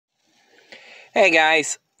Hey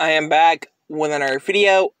guys, I am back with another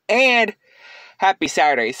video, and happy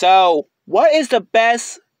Saturday. So, what is the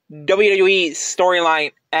best WWE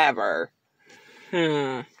storyline ever?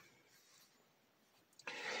 This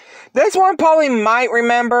one probably might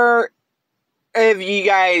remember, if you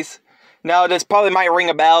guys know, this probably might ring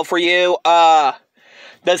a bell for you. The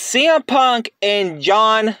CM Punk and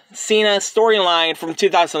John Cena storyline from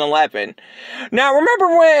 2011. Now,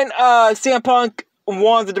 remember when CM Punk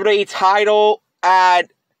won the WWE title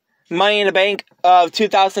at Money in the Bank of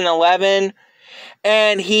 2011,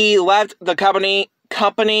 and he left the company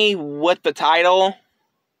with the title?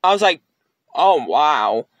 I was like, oh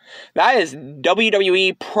wow, that is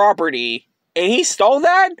WWE property, and he stole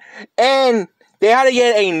that, and they had to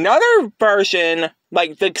get another version,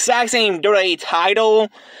 like the exact same WWE title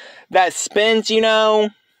that spins, the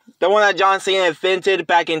one that John Cena invented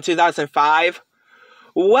back in 2005.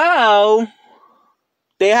 Well,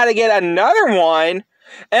 they had to get another one.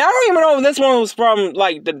 And I don't even know if this one was from,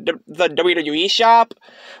 like, the WWE shop.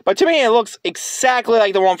 But to me, it looks exactly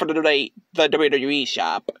like the one from the WWE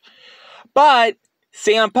shop. But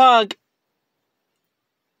CM Punk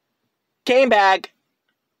came back,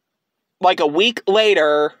 like, a week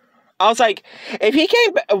later. I was like,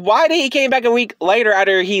 why did he came back a week later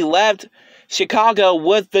after he left Chicago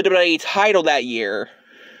with the WWE title that year?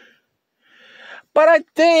 But I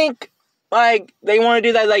think, like, they want to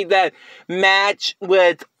do that, like, that match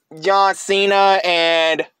with John Cena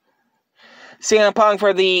and CM Punk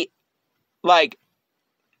for the, like,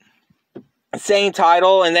 same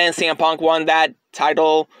title, and then CM Punk won that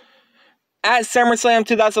title at SummerSlam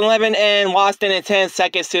 2011 and lost it in 10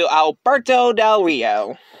 seconds to Alberto Del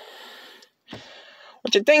Rio.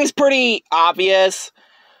 Which I think is pretty obvious.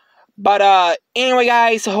 But, anyway,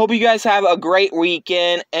 guys, I hope you guys have a great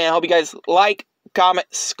weekend, and I hope you guys like, comment,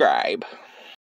 subscribe.